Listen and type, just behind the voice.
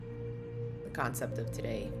concept of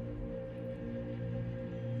today.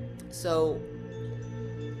 So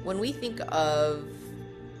when we think of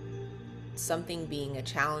something being a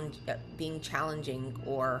challenge, being challenging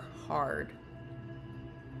or hard,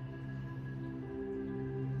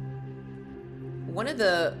 one of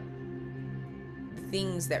the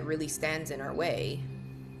things that really stands in our way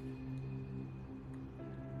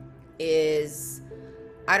is,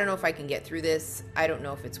 I don't know if I can get through this. I don't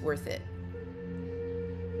know if it's worth it.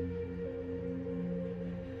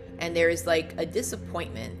 And there is like a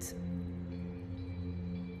disappointment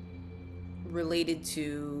related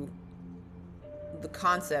to the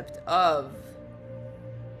concept of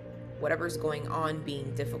whatever's going on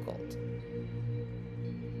being difficult.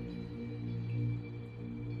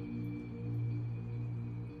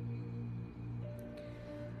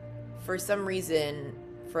 For some reason,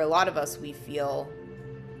 for a lot of us, we feel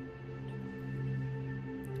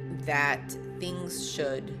that things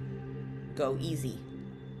should go easy.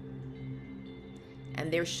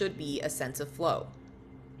 And there should be a sense of flow.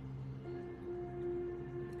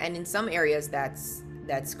 And in some areas that's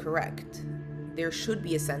correct. There should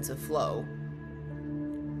be a sense of flow,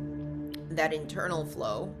 that internal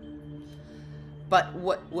flow. But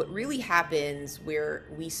what really happens where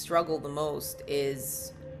we struggle the most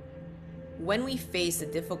is when we face a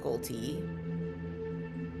difficulty.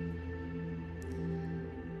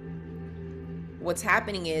 What's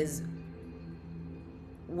happening is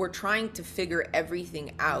we're trying to figure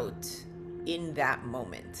everything out in that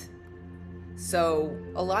moment. So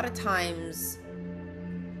a lot of times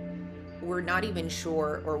we're not even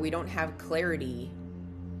sure, or we don't have clarity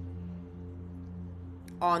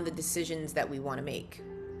on the decisions that we want to make.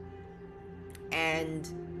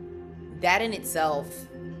 And that in itself,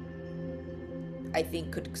 I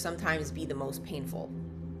think, could sometimes be the most painful.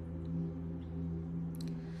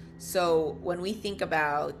 So when we think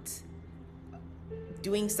about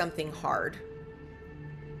doing something hard,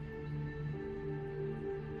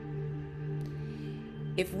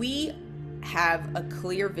 if we have a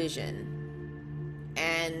clear vision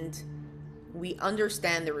and we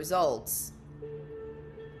understand the results,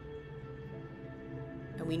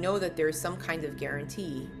 and we know that there's some kind of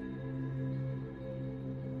guarantee,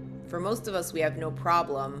 for most of us, we have no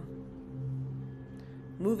problem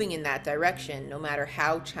moving in that direction, no matter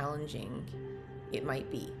how challenging it might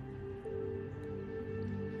be.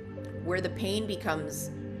 Where the pain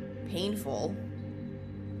becomes painful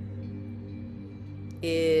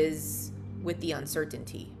is with the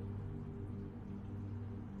uncertainty,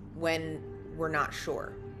 when we're not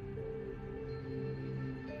sure,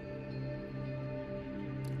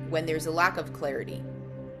 when there's a lack of clarity.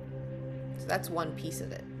 So that's one piece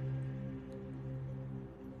of it.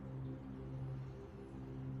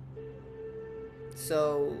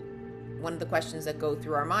 So one of the questions that go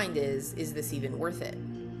through our mind is this even worth it?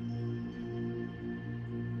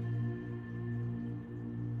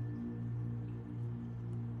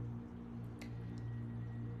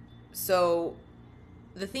 So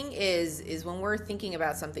the thing is when we're thinking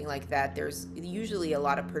about something like that, there's usually a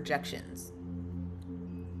lot of projections.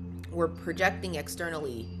 We're projecting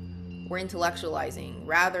externally, we're intellectualizing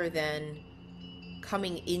rather than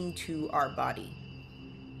coming into our body.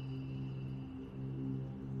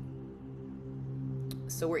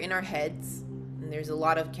 So we're in our heads, and there's a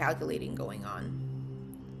lot of calculating going on,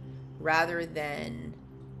 rather than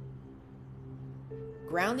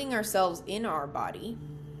grounding ourselves in our body,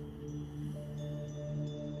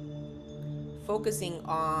 focusing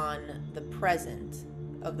on the present,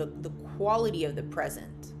 of the quality of the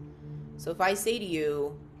present. So if I say to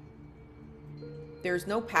you, there's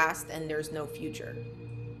no past and there's no future.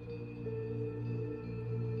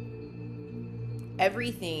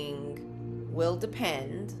 Everything will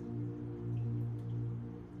depend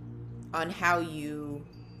on how you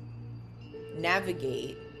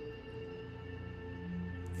navigate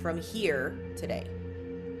from here today.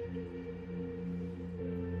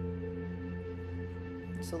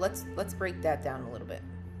 So let's break that down a little bit.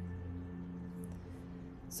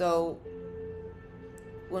 So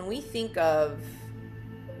when we think of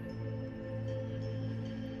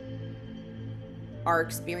our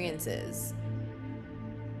experiences,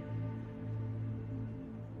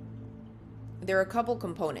 there are a couple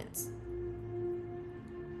components.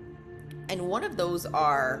 And one of those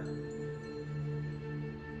are,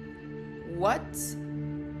 what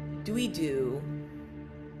do we do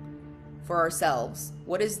for ourselves?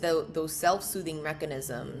 What is those self-soothing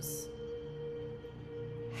mechanisms?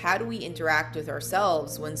 How do we interact with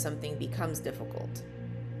ourselves when something becomes difficult?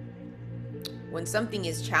 When something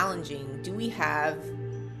is challenging, do we have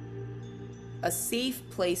a safe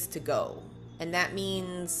place to go? And that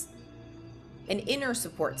means an inner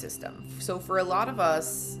support system. So for a lot of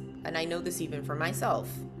us, and I know this even for myself,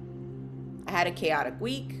 I had a chaotic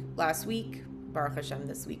week last week. Baruch Hashem,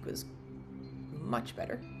 this week was much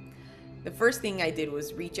better. The first thing I did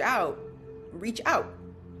was reach out.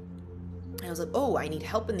 I was like, oh, I need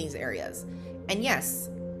help in these areas. And yes,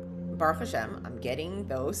 Baruch Hashem, I'm getting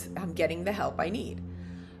the help I need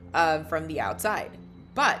from the outside.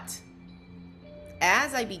 But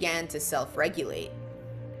as I began to self-regulate,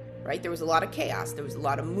 right, there was a lot of chaos. There was a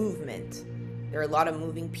lot of movement. There are a lot of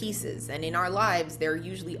moving pieces. And in our lives, there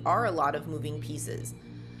usually are a lot of moving pieces.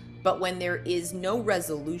 But when there is no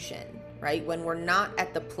resolution, right, when we're not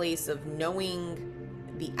at the place of knowing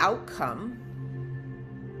the outcome,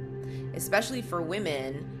 especially for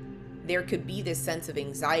women, there could be this sense of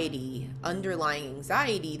anxiety, underlying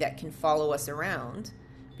anxiety that can follow us around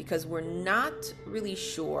because we're not really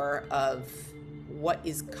sure of what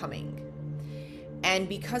is coming. And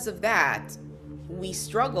because of that, we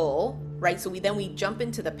struggle, right? So we jump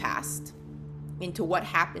into the past, into what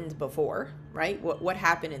happened before, right? What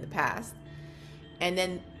happened in the past. And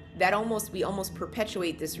then we almost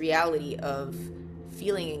perpetuate this reality of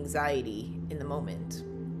feeling anxiety in the moment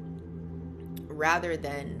rather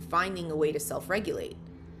than finding a way to self-regulate.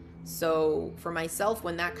 So for myself,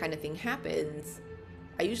 when that kind of thing happens,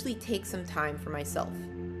 I usually take some time for myself.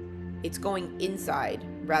 It's going inside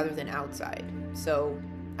rather than outside. So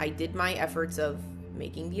I did my efforts of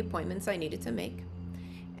making the appointments I needed to make.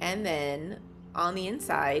 And then on the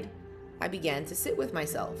inside, I began to sit with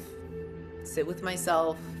myself,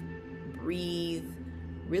 breathe,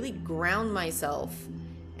 really ground myself,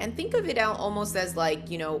 and think of it out almost as like,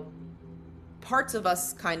 parts of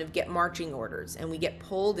us kind of get marching orders and we get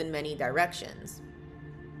pulled in many directions.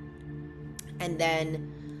 And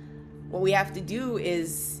then what we have to do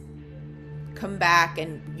is come back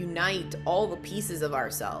and unite all the pieces of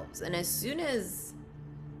ourselves. And as soon as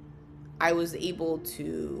I was able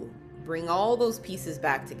to bring all those pieces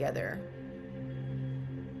back together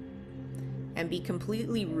and be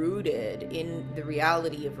completely rooted in the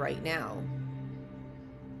reality of right now,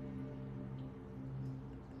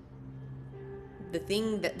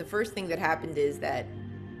 the first thing that happened is that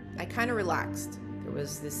I kind of relaxed. There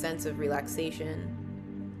was this sense of relaxation,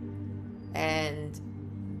 and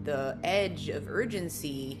the edge of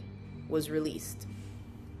urgency was released.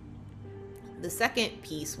 The second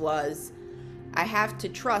piece was I have to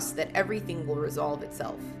trust that everything will resolve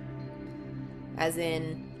itself. As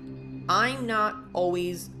in, I'm not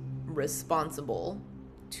always responsible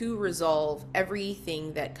to resolve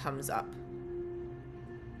everything that comes up.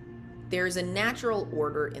 There's a natural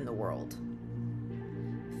order in the world.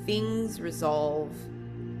 Things resolve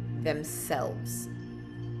themselves.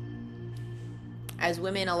 As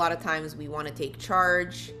women, a lot of times we want to take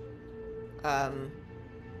charge, and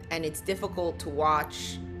it's difficult to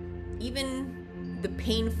watch even the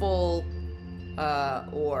painful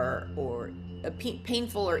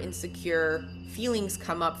painful or insecure feelings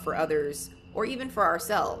come up for others or even for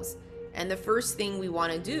ourselves. And the first thing we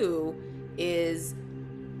want to do is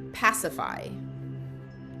pacify.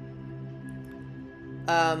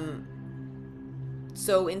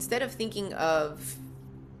 So instead of thinking of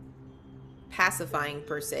pacifying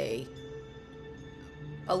per se,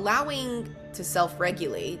 allowing to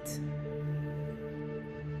self-regulate,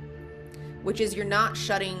 which is you're not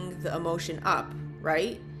shutting the emotion up,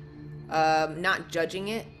 right? Not judging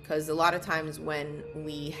it, because a lot of times when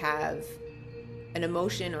we have an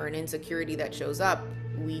emotion or an insecurity that shows up,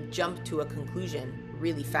 we jump to a conclusion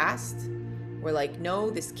really fast. We're like, no,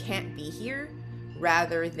 this can't be here,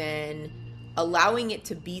 rather than allowing it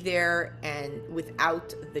to be there and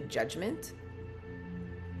without the judgment.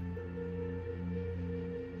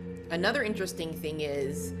 Another interesting thing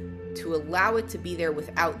is to allow it to be there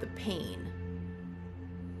without the pain.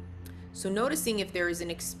 So noticing if there is an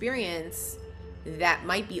experience that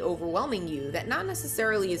might be overwhelming you, that not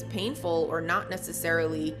necessarily is painful or not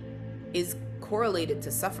necessarily is correlated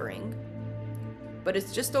to suffering, but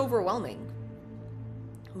it's just overwhelming.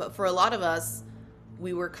 But for a lot of us,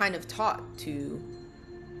 we were kind of taught to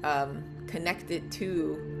connect it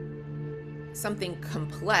to something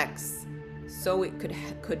complex so it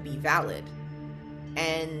could be valid.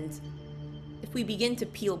 And if we begin to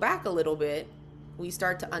peel back a little bit, we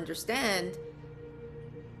start to understand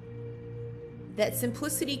that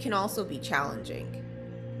simplicity can also be challenging.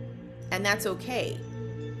 And that's okay.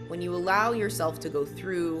 When you allow yourself to go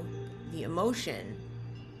through the emotion,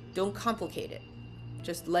 don't complicate it.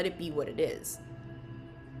 Just let it be what it is.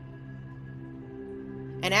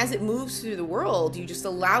 And as it moves through the world, you just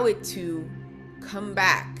allow it to come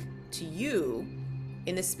back to you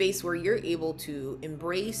in the space where you're able to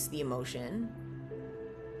embrace the emotion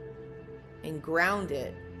and ground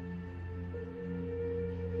it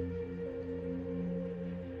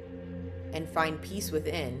and find peace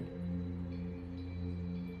within.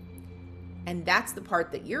 And that's the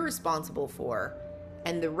part that you're responsible for,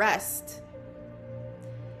 and the rest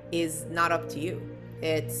is not up to you.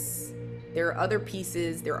 There are other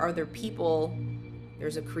pieces, there are other people,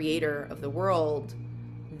 there's a creator of the world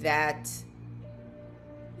that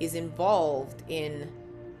is involved in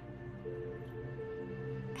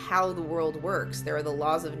how the world works. There are the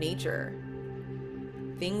laws of nature.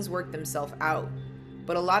 Things work themselves out.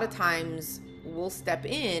 But a lot of times we'll step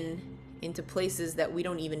into places that we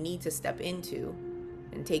don't even need to step into,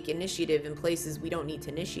 and take initiative in places we don't need to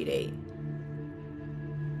initiate,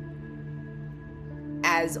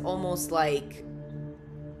 as almost like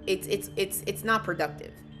it's not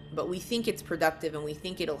productive, but we think it's productive and we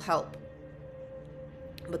think it'll help.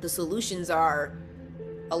 But the solutions are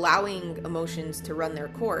allowing emotions to run their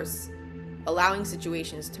course, allowing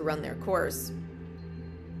situations to run their course.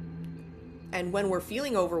 And when we're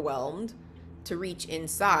feeling overwhelmed, to reach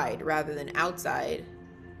inside rather than outside.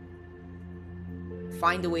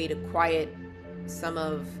 Find a way to quiet some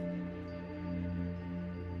of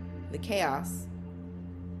the chaos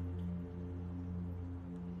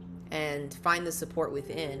and find the support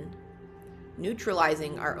within,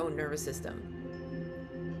 neutralizing our own nervous system.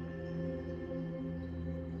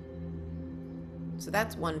 So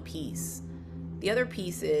that's one piece. The other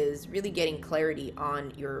piece is really getting clarity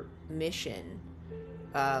on your mission,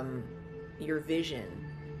 your vision.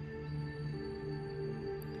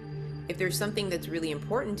 If there's something that's really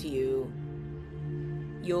important to you,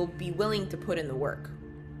 you'll be willing to put in the work.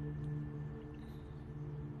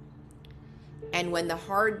 And when the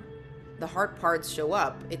hard parts show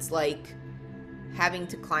up, it's like having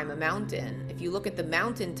to climb a mountain. If you look at the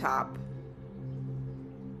mountaintop,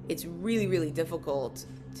 it's really, really difficult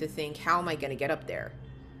to think, how am I going to get up there?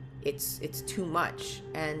 It's too much.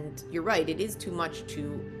 And you're right, it is too much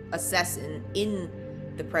to assess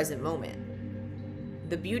in the present moment.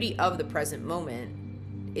 The beauty of the present moment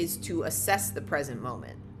is to assess the present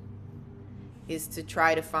moment, is to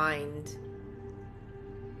try to find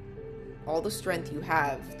all the strength you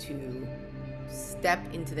have to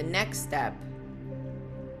step into the next step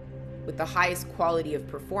with the highest quality of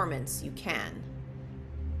performance you can.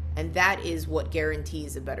 And that is what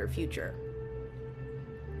guarantees a better future.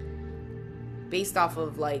 Based off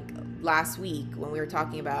of like last week when we were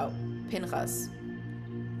talking about Pinchas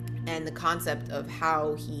and the concept of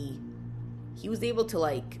how he was able to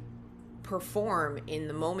like perform in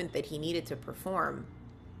the moment that he needed to perform.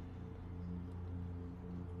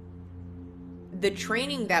 The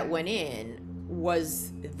training that went in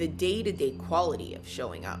was the day-to-day quality of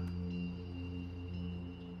showing up.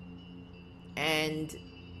 And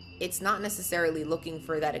it's not necessarily looking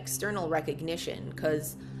for that external recognition,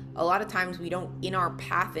 because a lot of times we don't, in our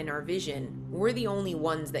path, in our vision, we're the only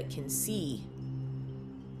ones that can see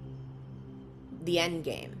the end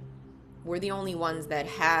game. We're the only ones that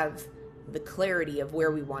have the clarity of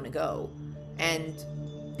where we want to go. And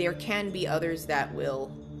there can be others that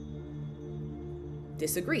will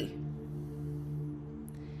disagree,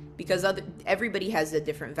 because everybody has a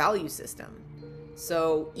different value system.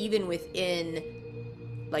 So even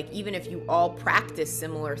within, like, even if you all practice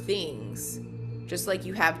similar things, just like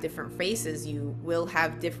you have different faces, you will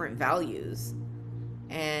have different values.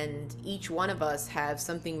 And each one of us have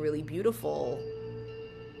something really beautiful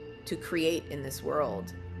to create in this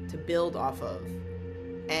world, to build off of.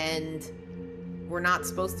 And we're not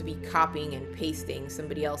supposed to be copying and pasting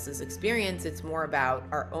somebody else's experience. It's more about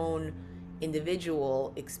our own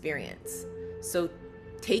individual experience. So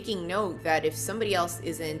taking note that if somebody else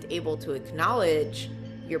isn't able to acknowledge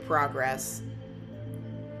your progress,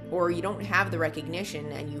 or you don't have the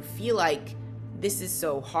recognition and you feel like this is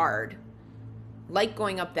so hard, like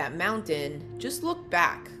going up that mountain, just look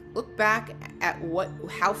back at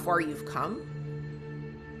how far you've come.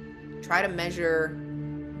 Try to measure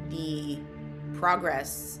the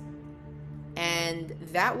progress, and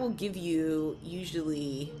that will give you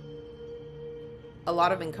usually a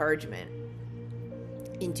lot of encouragement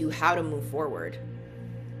into how to move forward.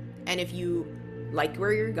 And if you like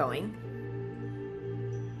where you're going,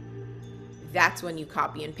 that's when you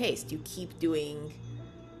copy and paste. You keep doing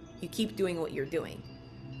what you're doing.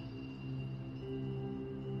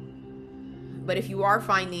 But if you are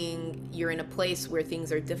finding you're in a place where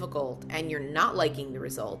things are difficult and you're not liking the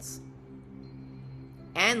results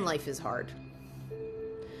and life is hard,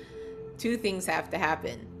 two things have to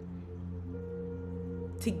happen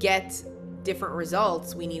to get different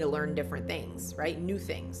results, we need to learn different things, right? New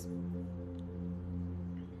things.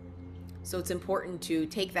 So it's important to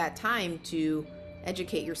take that time to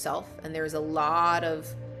educate yourself. And there's a lot of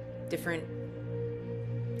different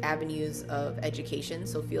avenues of education,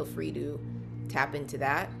 so feel free to tap into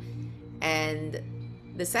that. And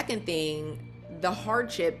the second thing, the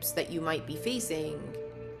hardships that you might be facing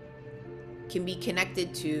can be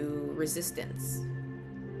connected to resistance.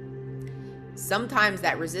 Sometimes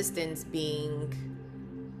that resistance being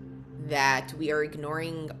that we are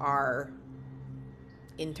ignoring our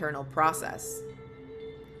internal process.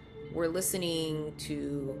 We're listening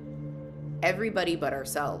to everybody but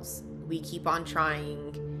ourselves. We keep on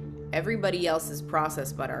trying everybody else's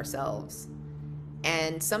process but ourselves.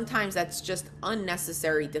 And sometimes that's just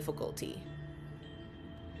unnecessary difficulty.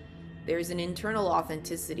 There's an internal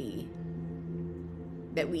authenticity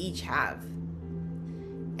that we each have.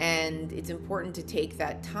 And it's important to take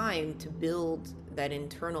that time to build that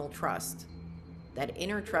internal trust. That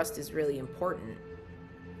inner trust is really important.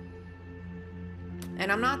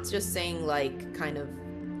 And I'm not just saying like kind of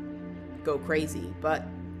go crazy, but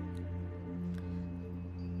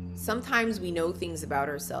sometimes we know things about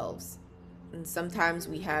ourselves, and sometimes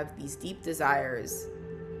we have these deep desires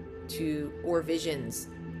to, or visions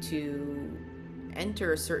to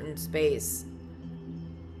enter a certain space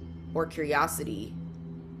or curiosity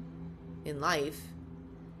in life,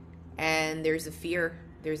 and there's a fear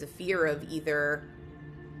of either,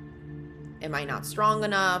 am I not strong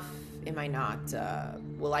enough? Am I not,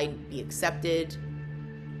 will I be accepted?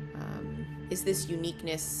 Is this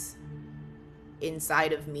uniqueness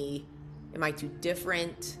inside of me? Am I too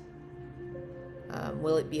different?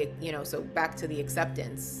 Will it be, so back to the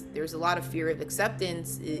acceptance. There's a lot of fear of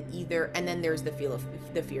acceptance either, and then there's the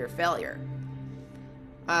fear of failure.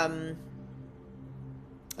 A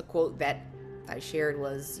quote that I shared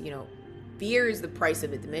was, fear is the price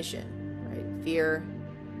of admission, right?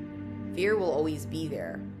 Fear will always be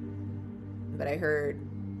there. But I heard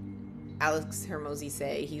Alex Hormozi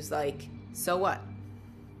say, he's like, so what?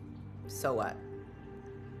 So what?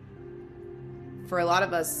 For a lot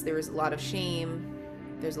of us, there's a lot of shame.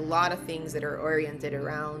 There's a lot of things that are oriented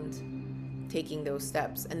around taking those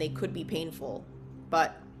steps, and they could be painful.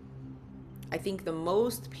 But I think the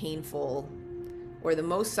most painful or the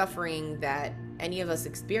most suffering that any of us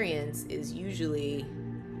experience is usually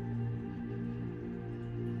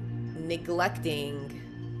neglecting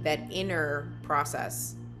that inner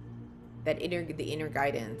process, the inner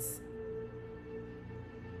guidance,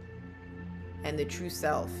 and the true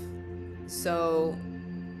self. So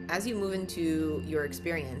as you move into your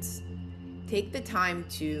experience, take the time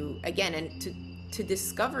to, again, and to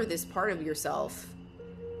discover this part of yourself.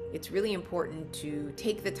 It's really important to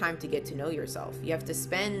take the time to get to know yourself. You have to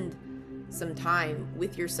spend some time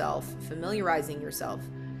with yourself, familiarizing yourself.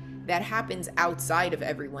 That happens outside of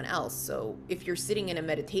everyone else. So if you're sitting in a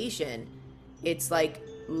meditation, it's like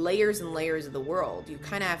layers and layers of the world. You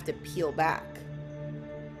kind of have to peel back.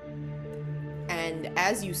 And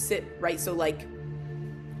as you sit, right, so like,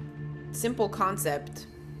 simple concept,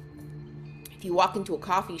 if you walk into a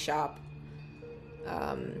coffee shop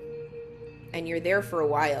and you're there for a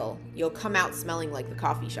while, you'll come out smelling like the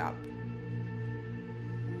coffee shop.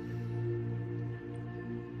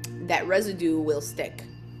 That residue will stick,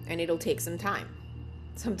 and it'll take some time.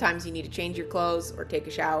 Sometimes you need to change your clothes or take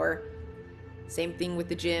a shower. Same thing with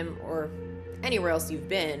the gym or anywhere else you've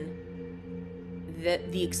been.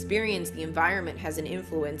 That the experience, the environment has an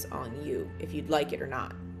influence on you, if you'd like it or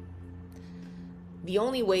not. The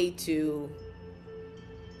only way to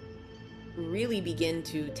really begin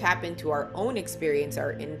to tap into our own experience,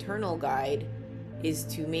 our internal guide, is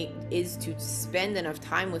to spend enough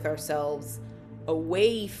time with ourselves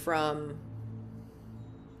away from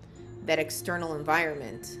that external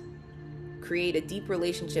environment, create a deep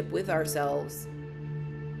relationship with ourselves,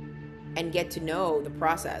 and get to know the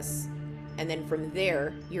process. And then from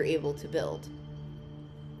there, you're able to build.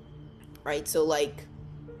 Right? So like,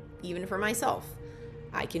 even for myself,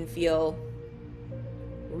 I can feel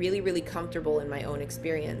really, really comfortable in my own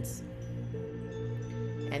experience,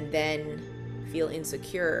 and then feel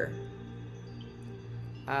insecure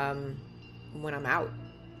when I'm out.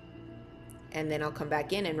 And then I'll come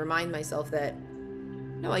back in and remind myself that,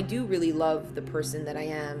 no, I do really love the person that I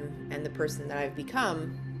am and the person that I've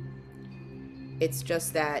become. It's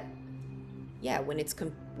just that, yeah, when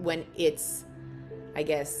it's, I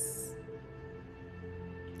guess,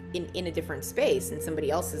 in a different space, in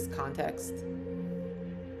somebody else's context,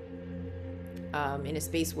 in a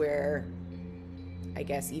space where, I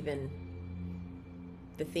guess, even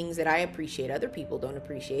the things that I appreciate, other people don't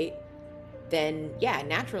appreciate, then yeah,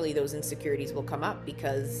 naturally those insecurities will come up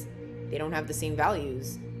because they don't have the same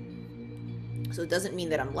values. So it doesn't mean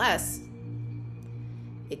that I'm less.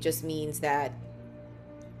 It just means that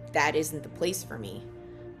that isn't the place for me,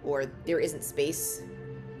 or there isn't space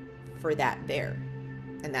for that there.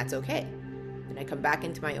 And that's okay. And I come back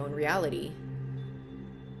into my own reality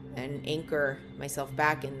and anchor myself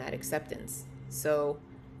back in that acceptance. So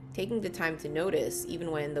taking the time to notice,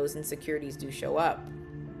 even when those insecurities do show up,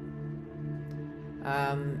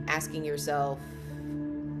 asking yourself,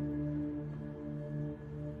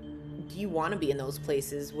 do you want to be in those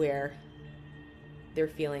places where you're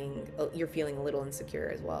feeling a little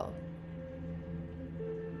insecure as well?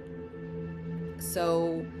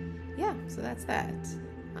 So yeah, so that's that.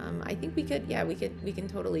 I think we can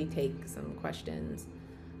totally take some questions.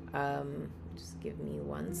 Just give me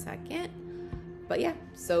 1 second. But yeah,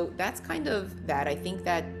 so that's kind of that. I think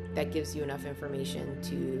that gives you enough information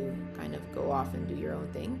to kind of go off and do your own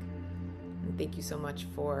thing. And thank you so much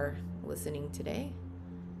for listening today.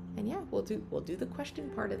 And yeah, we'll do the question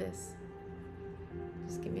part of this.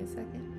 Just give me a second.